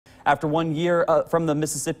After 1 year from the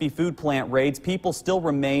Mississippi food plant raids, people still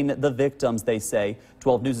remain the victims, they say.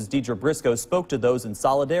 12 News' Deidre Briscoe spoke to those in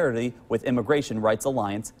solidarity with Immigration Rights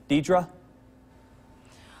Alliance. Deidre?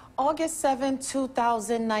 August 7,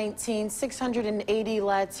 2019, 680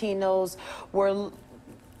 Latinos were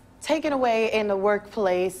taken away in the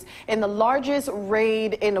workplace in the largest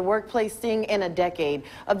raid in the workplace thing in a decade.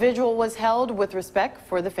 A vigil was held with respect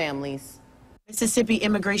for the families. Mississippi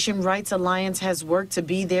Immigration Rights Alliance has worked to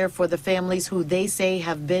be there for the families who they say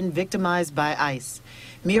have been victimized by ICE.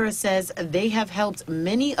 MIRA says they have helped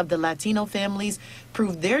many of the Latino families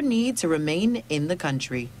prove their need to remain in the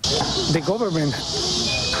country. The government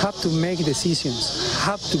have to make decisions,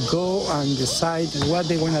 have to go and decide what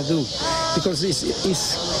they want to do, because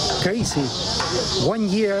it's crazy. 1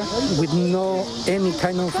 year with no any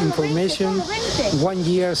kind of information. 1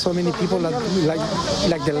 year, so many people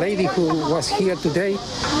like the lady who was here today,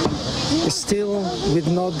 still with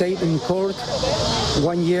no date in court.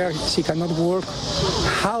 1 year she cannot work.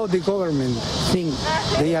 How the government think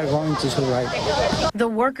they are going to survive? The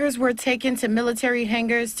workers were taken to military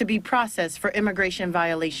hangars to be processed for immigration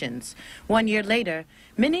violations. 1 year later,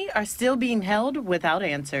 many are still being held without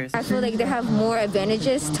answers. I feel like they have more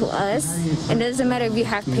advantages to us, and it doesn't matter if you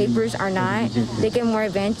have papers or not, they get more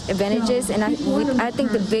advantages, and I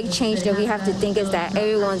think the big change that we have to think is that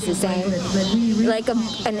everyone's the same. Like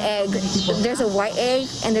an egg, there's a white egg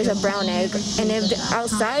and there's a brown egg, and if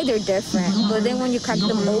outside they're different, but then when you crack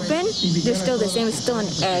them open, they're still the same, it's still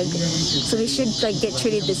an egg. So we should get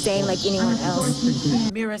treated the same like anyone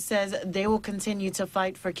else. MIRA says they will continue to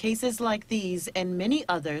fight for cases like these and many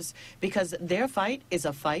others because their fight is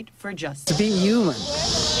a fight for justice. To be human.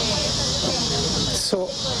 So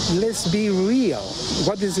let's be real.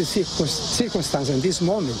 What is the circumstance in this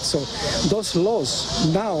moment? So those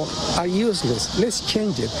laws now are useless. Let's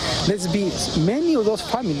change it. Let's be, many of those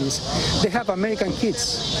families, they have American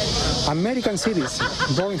kids, American citizens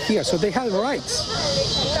born here, so they have rights.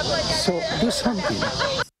 So do something.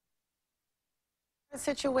 The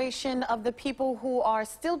situation of the people who are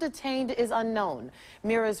still detained is unknown.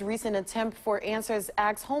 MIRA's recent attempt for answers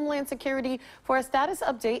asks Homeland Security for a status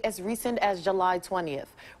update as recent as July 20th.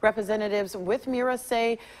 Representatives with MIRA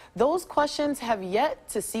say those questions have yet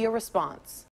to see a response.